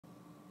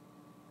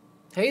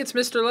Hey, it's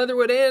Mr.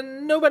 Leatherwood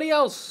and nobody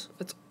else.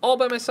 It's all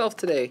by myself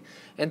today.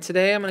 And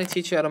today I'm going to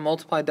teach you how to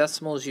multiply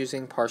decimals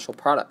using partial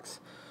products,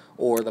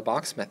 or the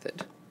box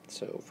method.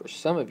 So for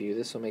some of you,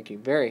 this will make you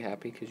very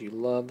happy because you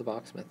love the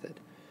box method.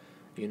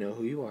 You know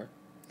who you are.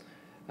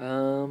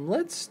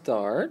 Let's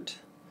start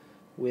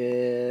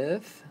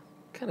with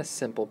kind of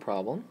simple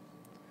problem.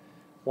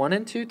 1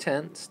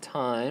 2/10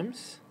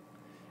 times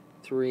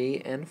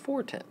 3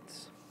 4/10.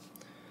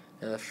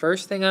 Now the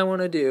first thing I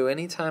want to do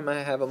anytime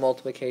I have a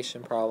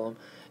multiplication problem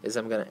is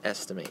I'm going to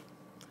estimate.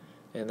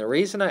 And the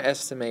reason I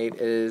estimate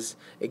is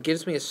it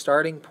gives me a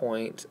starting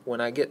point.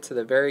 When I get to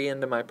the very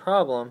end of my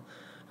problem,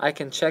 I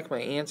can check my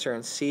answer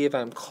and see if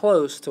I'm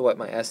close to what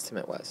my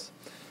estimate was.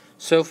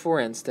 So for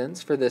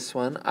instance, for this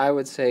one, I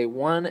would say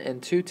 1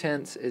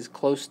 2/10 is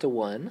close to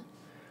 1,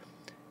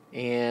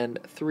 and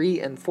 3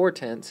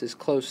 4/10 is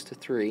close to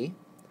 3.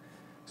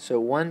 So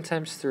 1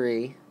 times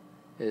 3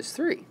 is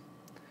 3.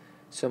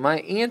 So my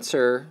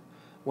answer,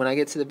 when I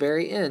get to the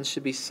very end,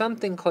 should be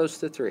something close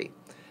to 3.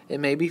 It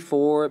may be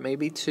 4, it may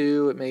be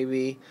 2, it may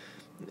be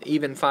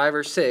even 5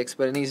 or 6,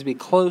 but it needs to be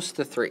close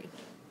to 3.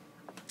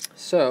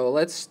 So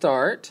let's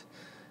start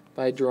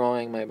by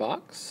drawing my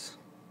box.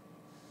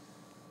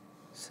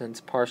 Since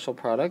partial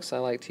products, I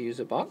like to use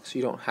a box.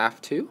 You don't have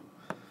to,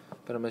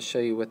 but I'm going to show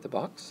you with the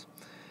box.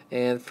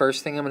 And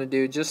first thing I'm going to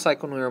do, just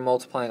like when we were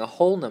multiplying a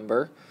whole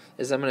number,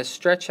 is I'm going to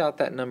stretch out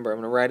that number. I'm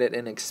going to write it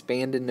in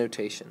expanded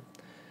notation.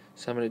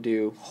 So I'm going to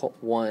do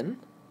 1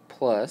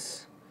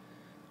 plus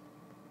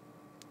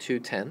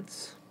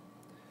 2/10,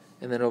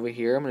 and then over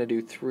here I'm going to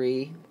do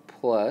 3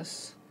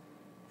 plus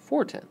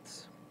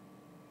 4/10.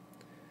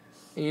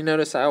 And you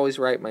notice I always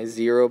write my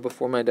 0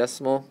 before my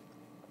decimal.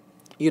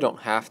 You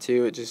don't have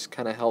to, it just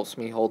kind of helps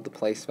me hold the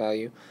place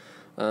value.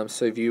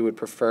 So if you would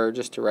prefer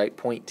just to write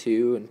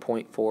 0.2 and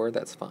 0.4,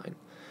 that's fine.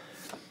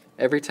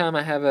 Every time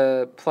I have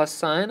a plus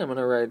sign, I'm going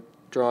to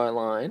draw a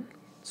line.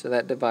 So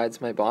that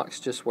divides my box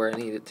just where I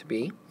need it to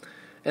be.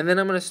 And then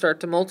I'm going to start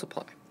to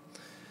multiply.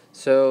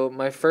 So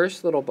my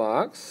first little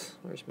box,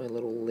 where's my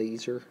little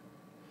laser?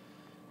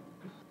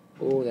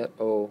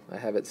 I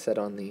have it set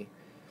on the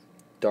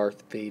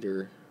Darth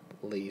Vader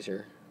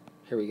laser.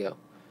 Here we go.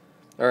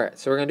 Alright,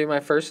 so we're going to do my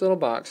first little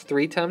box.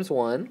 3 times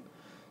 1,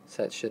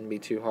 so that shouldn't be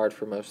too hard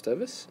for most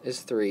of us,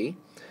 is 3.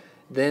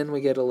 Then we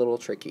get a little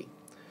tricky.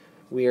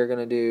 We are going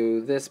to do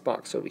this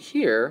box over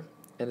here,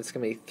 and it's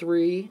going to be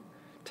 3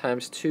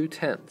 times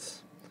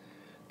 2/10.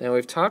 Now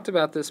we've talked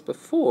about this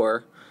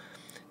before.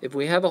 If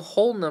we have a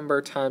whole number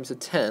times a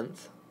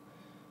tenth,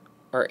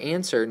 our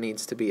answer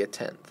needs to be a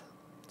tenth.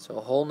 So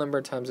a whole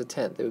number times a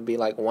tenth, it would be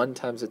like 1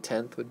 times a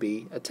tenth would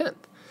be a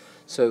tenth.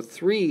 So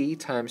 3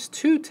 times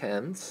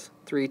 2/10,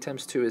 3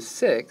 times 2 is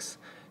 6,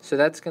 so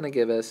that's going to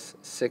give us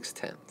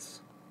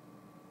 6/10.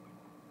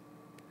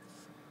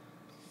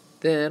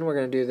 Then we're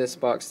going to do this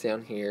box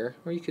down here,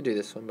 or you could do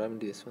this one, but I'm going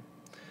to do this one.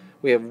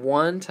 We have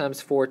 1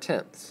 times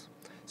 4/10.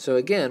 So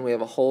again, we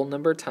have a whole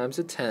number times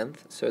a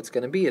tenth, so it's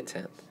going to be a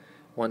tenth.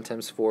 1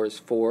 times 4 is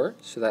 4,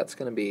 so that's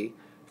going to be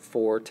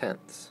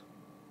 4/10.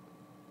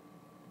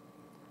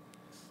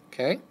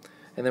 Okay,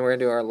 and then we're going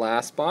to do our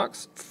last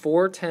box,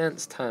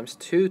 4/10 times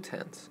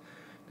 2/10.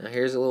 Now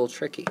here's a little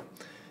tricky.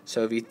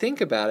 So if you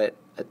think about it,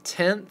 a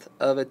tenth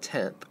of a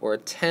tenth, or a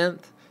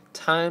tenth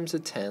times a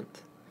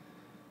tenth,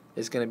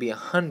 is going to be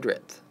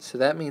 100th. So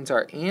that means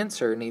our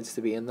answer needs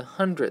to be in the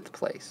 100th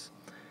place.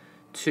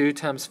 2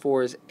 times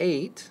 4 is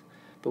 8,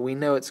 but we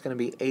know it's going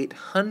to be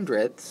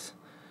 800ths.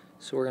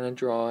 So we're going to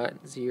draw it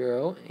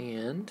 0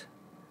 and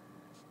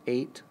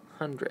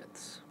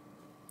 800ths.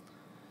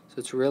 So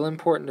it's real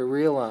important to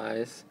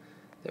realize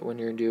that when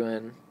you're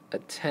doing a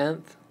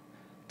tenth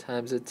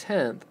times a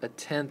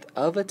tenth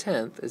of a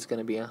tenth is going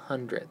to be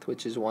 100th,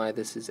 which is why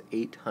this is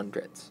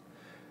 800ths.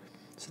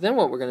 So then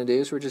what we're going to do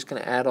is we're just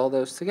going to add all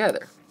those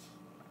together.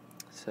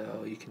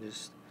 So you can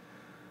just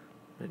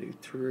do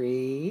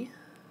 3.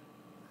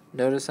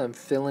 Notice I'm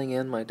filling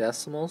in my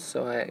decimals,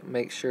 so I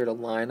make sure to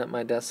line up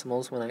my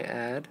decimals when I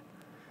add.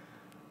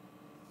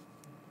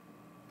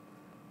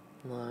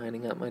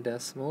 Lining up my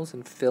decimals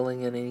and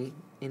filling in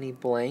any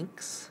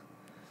blanks.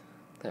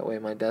 That way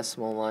my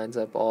decimal lines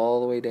up all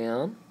the way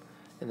down.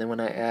 And then when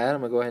I add,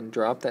 I'm going to go ahead and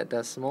drop that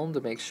decimal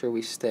to make sure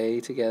we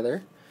stay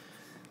together.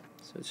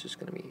 So it's just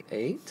going to be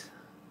 8.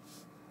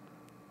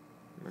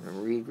 I'm going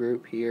to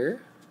regroup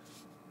here.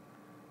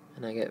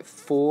 And I get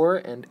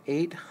 4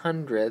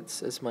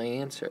 800ths as my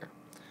answer.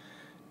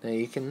 Now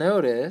you can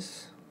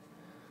notice,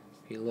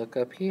 if you look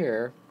up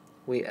here,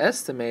 we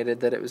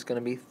estimated that it was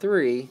going to be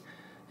 3,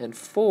 and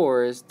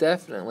 4 is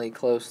definitely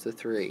close to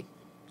 3.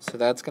 So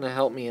that's going to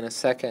help me in a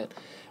second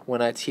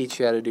when I teach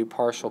you how to do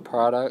partial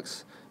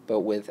products,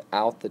 but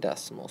without the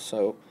decimal.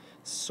 So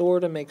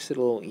sort of makes it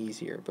a little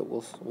easier, but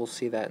we'll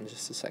see that in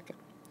just a second.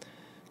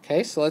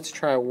 Okay, so let's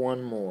try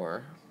one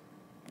more.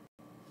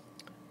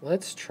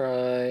 Let's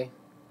try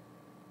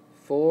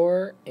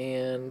 4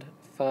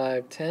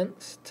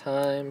 5/10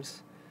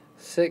 times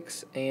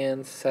 6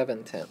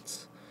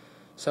 7/10.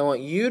 So I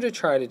want you to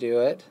try to do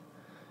it,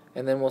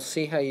 and then we'll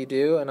see how you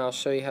do, and I'll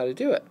show you how to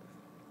do it.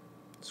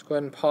 Let's go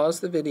ahead and pause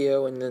the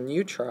video and then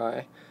you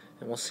try,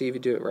 and we'll see if you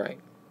do it right.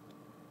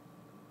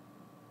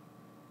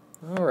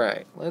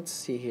 Alright, let's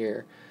see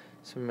here.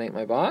 So I'm going to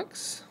make my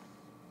box.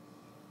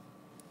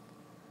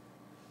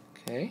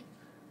 Okay,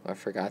 I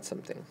forgot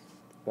something.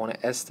 I want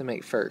to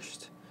estimate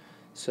first.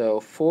 So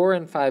 4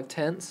 and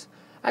 5/10.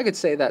 I could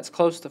say that's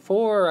close to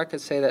 4, or I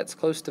could say that's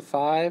close to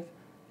 5.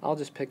 I'll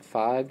just pick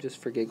 5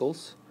 just for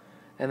giggles.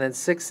 And then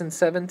 6 and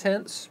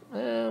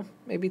 7/10,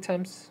 maybe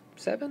times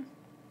 7.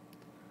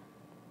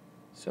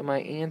 So my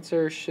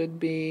answer should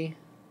be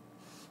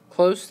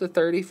close to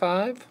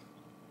 35.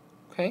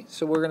 Okay,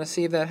 so we're going to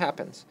see if that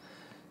happens.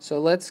 So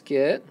let's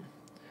get,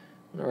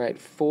 I'm going to write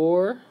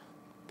 4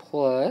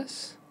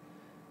 plus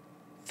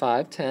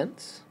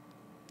 5/10.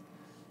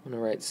 I'm going to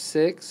write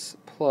 6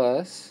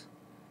 plus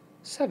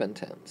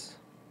 7/10.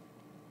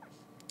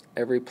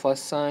 Every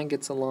plus sign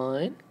gets a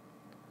line.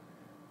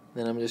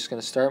 Then I'm just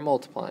going to start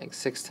multiplying.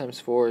 6 times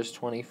 4 is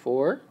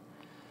 24.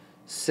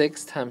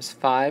 6 times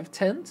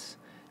 5/10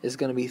 is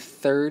going to be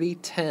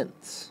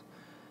 30/10.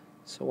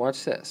 So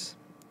watch this.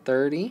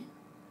 30,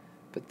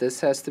 but this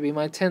has to be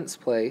my tenths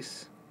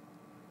place.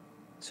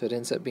 So it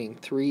ends up being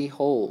 3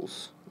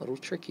 wholes. A little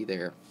tricky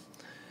there.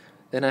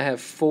 Then I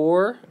have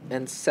 4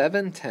 and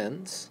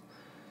 7/10.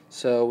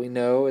 So we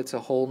know it's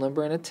a whole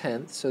number and a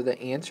tenth. So the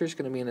answer is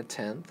going to be in a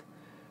tenth.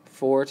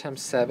 4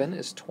 times 7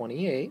 is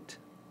 28.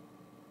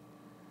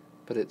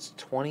 But it's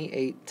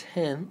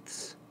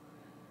 28/10.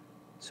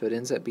 So it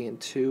ends up being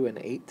 2 and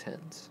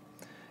 8/10.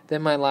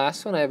 Then my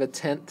last one, I have a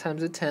tenth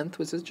times a tenth,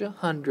 which is a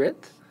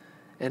hundredth.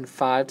 And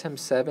 5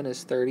 times 7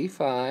 is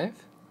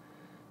 35.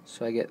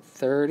 So I get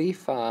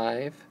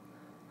 35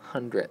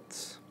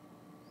 hundredths.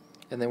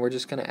 And then we're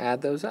just going to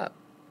add those up.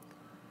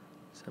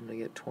 So I'm going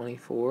to get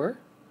 24,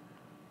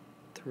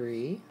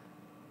 3,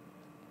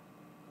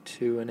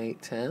 2 and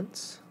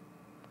 8/10,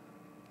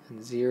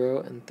 and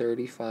 0 and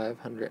 35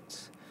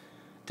 hundredths.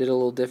 Did a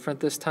little different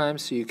this time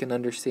so you can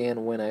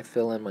understand when I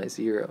fill in my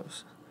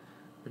zeros.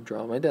 I'm going to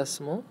draw my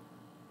decimal,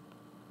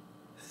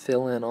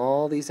 fill in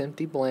all these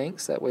empty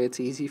blanks, that way it's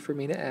easy for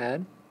me to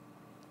add.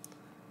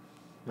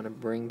 I'm going to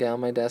bring down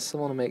my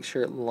decimal to make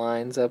sure it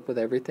lines up with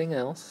everything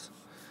else.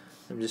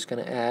 I'm just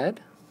going to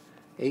add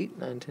 8,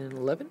 9, 10,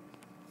 11.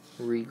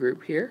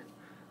 Regroup here.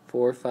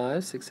 4,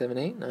 5, 6, 7,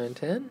 8, 9,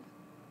 10.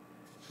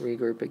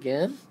 Regroup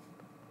again.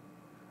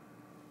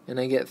 And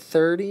I get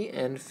 30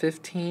 and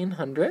 15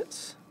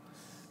 hundredths,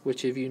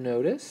 which if you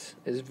notice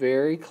is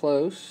very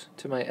close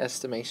to my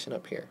estimation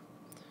up here.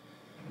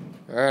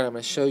 Alright, I'm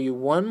going to show you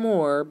one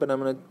more, but I'm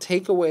going to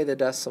take away the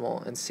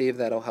decimal and see if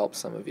that'll help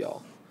some of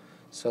y'all.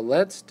 So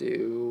let's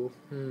do,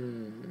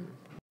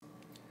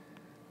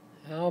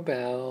 how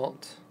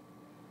about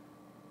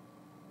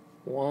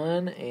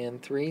 1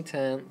 and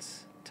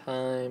 3/10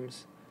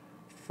 times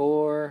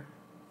 4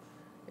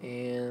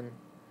 and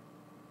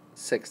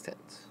 6/10.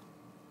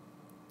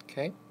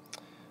 Okay?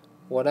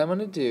 What I'm going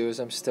to do is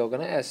I'm still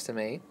going to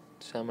estimate.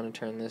 So I'm going to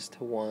turn this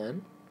to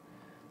 1.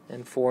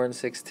 And 4 and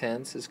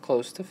 6/10 is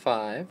close to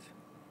 5.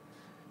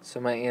 So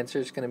my answer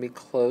is going to be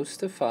close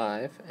to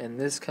 5. And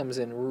this comes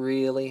in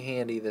really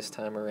handy this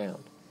time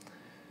around.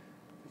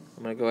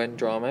 I'm going to go ahead and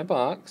draw my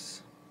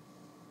box.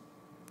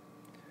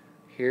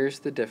 Here's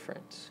the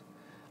difference.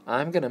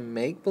 I'm going to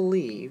make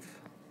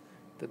believe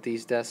that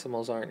these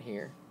decimals aren't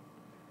here.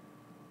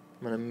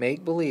 I'm going to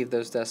make believe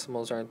those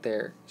decimals aren't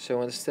there.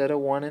 So instead of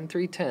 1 and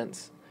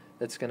 3/10,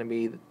 that's going to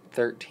be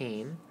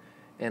 13.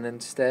 And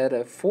instead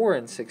of 4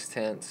 and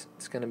 6/10,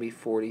 it's going to be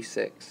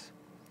 46.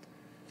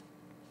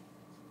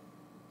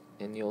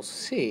 And you'll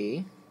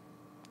see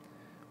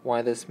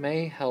why this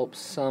may help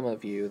some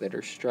of you that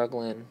are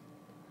struggling,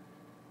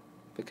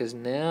 because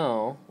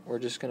now we're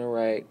just going to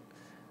write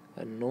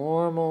a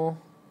normal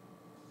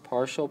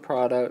partial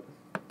product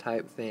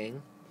type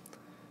thing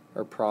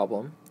or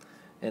problem,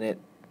 and it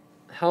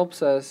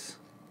helps us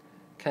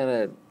kind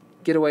of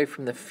get away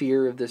from the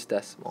fear of this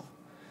decimal.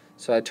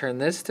 So I turn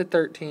this to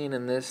 13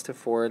 and this to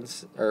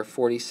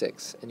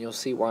 46, and you'll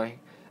see why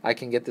I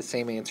can get the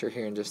same answer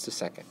here in just a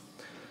second.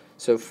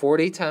 So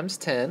 40 times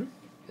 10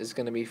 is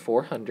going to be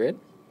 400.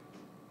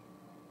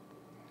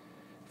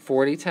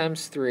 40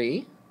 times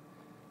 3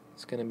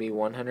 is going to be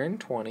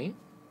 120.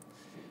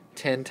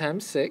 10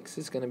 times 6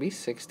 is going to be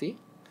 60.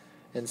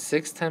 And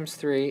 6 times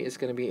 3 is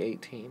going to be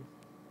 18.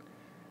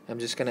 I'm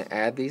just going to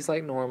add these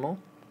like normal.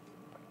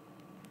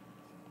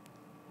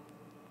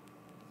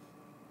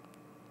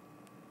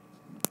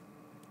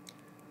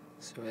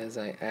 So as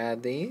I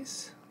add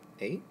these,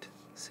 8,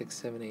 6,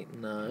 7, 8,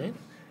 9.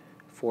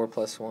 4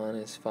 plus 1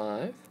 is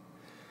 5.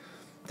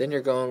 Then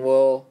you're going,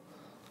 well,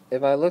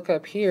 if I look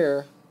up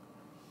here,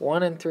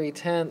 1 and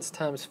 3/10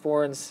 times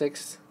 4 and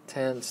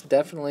 6/10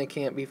 definitely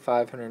can't be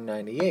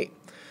 598.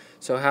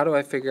 So how do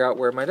I figure out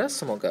where my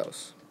decimal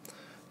goes?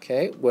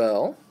 Okay,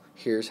 well,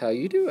 here's how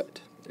you do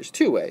it. There's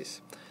two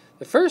ways.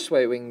 The first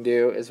way we can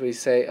do is we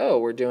say, oh,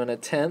 we're doing a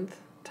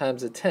tenth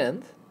times a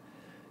tenth,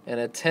 and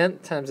a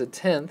tenth times a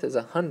tenth is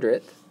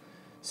 100th.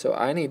 So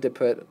I need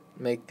to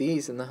make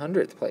these in the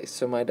 100th place,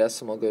 so my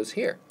decimal goes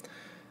here.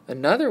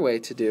 Another way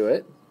to do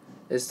it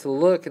is to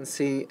look and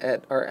see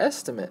at our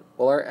estimate.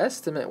 Well, our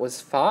estimate was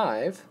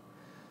 5,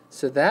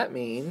 so that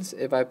means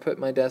if I put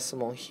my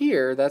decimal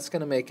here, that's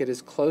going to make it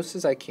as close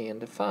as I can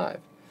to 5.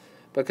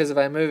 Because if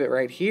I move it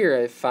right here,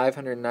 I have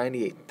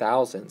 598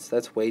 thousandths.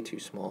 That's way too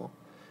small.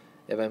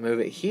 If I move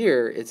it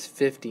here, it's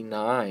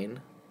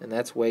 59, and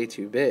that's way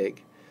too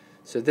big.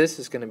 So this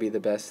is going to be the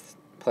best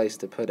place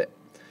to put it.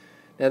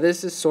 Now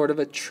this is sort of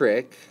a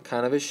trick,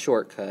 kind of a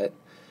shortcut.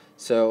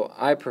 So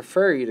I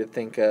prefer you to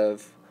think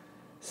of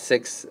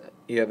 6,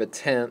 you have a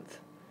tenth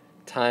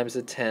times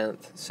a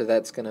tenth, so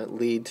that's going to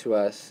lead to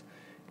us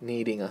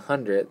needing a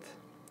hundredth.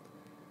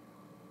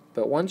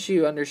 But once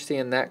you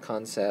understand that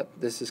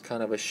concept, this is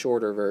kind of a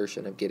shorter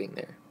version of getting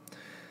there.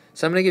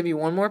 So I'm going to give you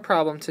one more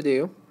problem to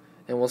do,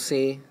 and we'll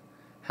see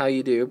how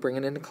you do. Bring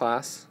it into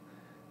class,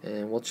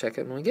 and we'll check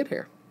it when we get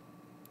here.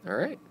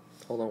 Alright,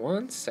 hold on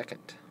one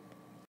second.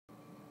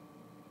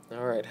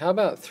 Alright, how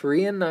about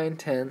 3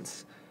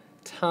 9/10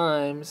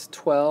 times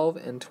 12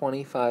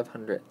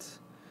 2500ths?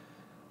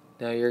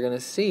 Now you're going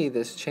to see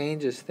this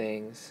changes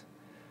things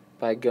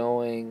by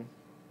going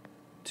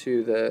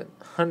to the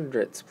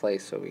hundredths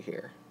place over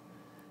here.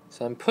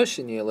 So I'm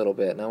pushing you a little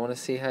bit, and I want to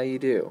see how you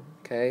do.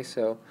 Okay,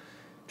 so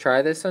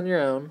try this on your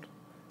own,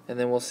 and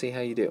then we'll see how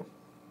you do.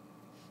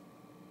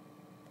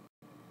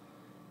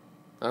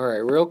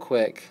 Alright, real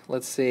quick,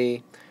 let's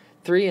see.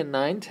 3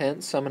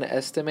 9/10, so I'm going to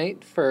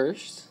estimate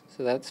first.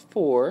 So that's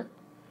 4.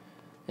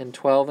 And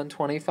 12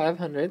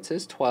 2500ths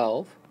is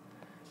 12.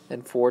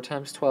 And 4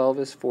 times 12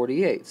 is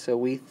 48. So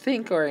we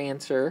think our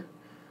answer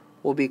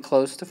will be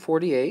close to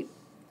 48.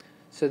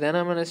 So then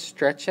I'm going to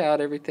stretch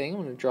out everything.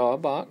 I'm going to draw a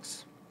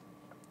box.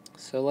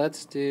 So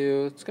let's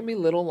do, it's going to be a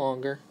little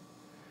longer.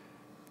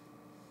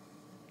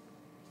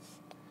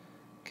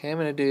 Okay, I'm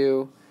going to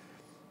do,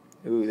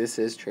 ooh, this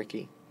is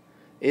tricky.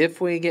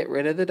 If we get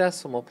rid of the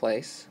decimal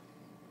place,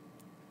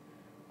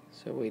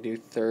 so we do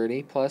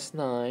 30 plus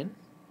 9,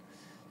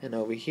 and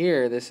over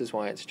here, this is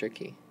why it's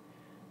tricky.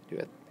 Do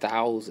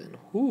 1,000,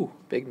 whoo,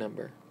 big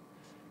number,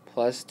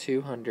 plus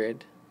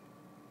 200,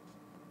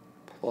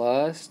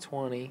 plus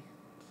 20,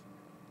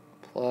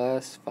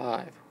 plus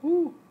 5,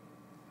 whoo.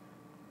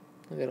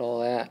 Look at all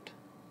that.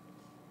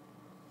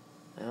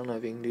 I don't know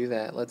if you can do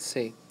that. Let's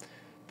see.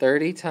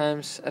 30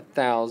 times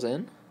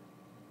 1,000.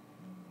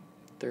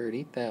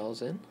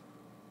 30,000.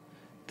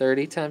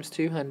 30 times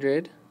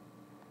 200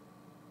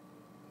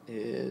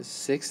 is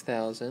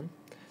 6,000.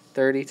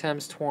 30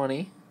 times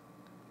 20,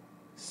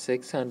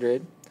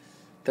 600.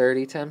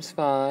 30 times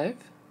 5,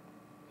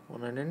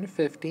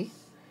 150.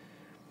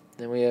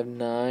 Then we have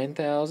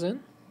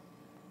 9,000.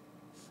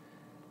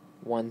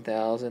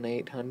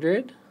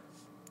 1,800.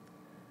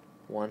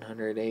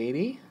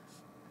 180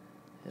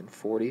 and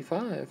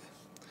 45.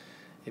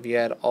 If you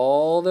add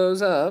all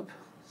those up,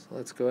 so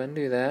let's go ahead and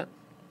do that.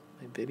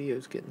 My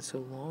video's getting so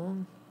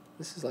long.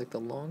 This is like the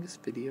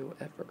longest video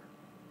ever.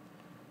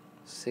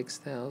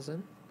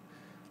 6,000.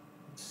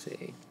 Let's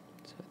see.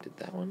 So I did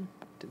that one.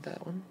 Did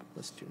that one.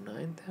 Let's do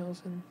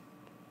 9,000.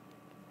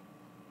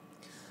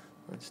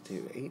 Let's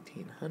do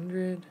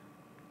 1,800.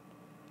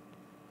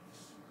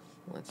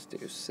 Let's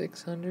do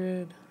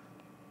 600.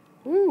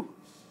 Woo!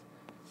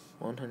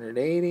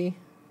 180,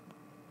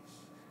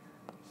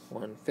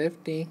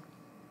 150, and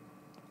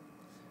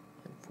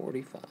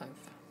 45.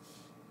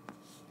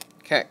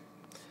 Okay,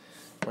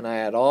 when I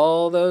add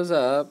all those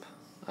up,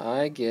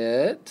 I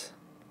get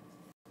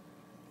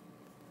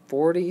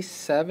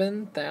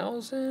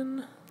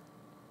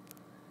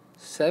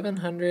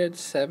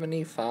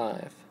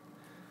 47,775.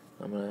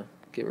 I'm going to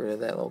get rid of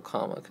that little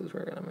comma because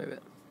we're going to move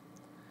it.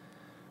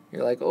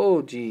 You're like,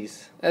 oh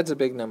geez, that's a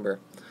big number.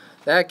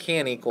 That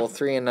can equal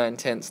 3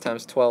 9/10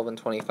 times 12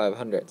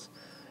 2500ths.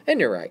 And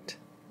you're right.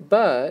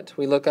 But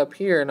we look up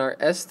here and our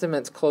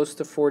estimate's close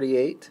to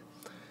 48.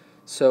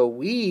 So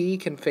we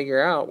can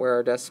figure out where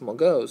our decimal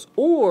goes.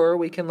 Or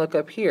we can look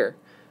up here.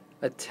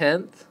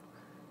 1/10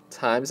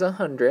 times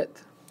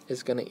 100th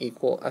is going to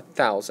equal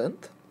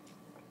 1,000th.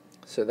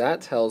 So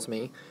that tells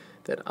me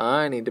that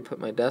I need to put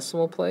my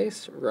decimal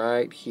place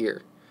right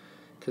here.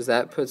 Because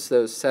that puts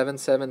those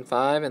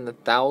 775 in the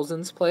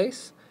thousands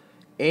place.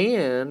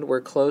 And we're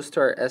close to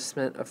our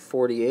estimate of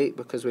 48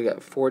 because we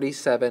got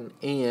 47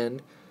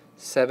 and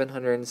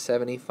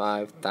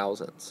 775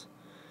 thousandths.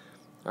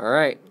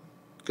 Alright,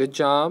 good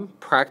job.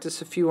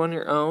 Practice a few on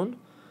your own.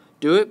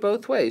 Do it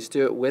both ways.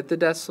 Do it with the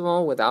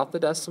decimal, without the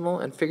decimal,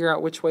 and figure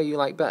out which way you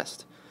like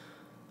best.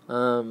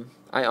 I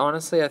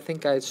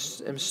think I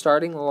am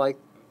starting to like,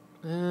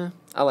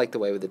 I like the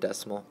way with the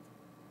decimal.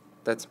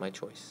 That's my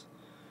choice.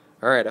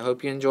 Alright, I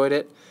hope you enjoyed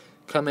it.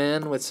 Come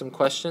in with some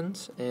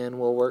questions and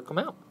we'll work them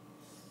out.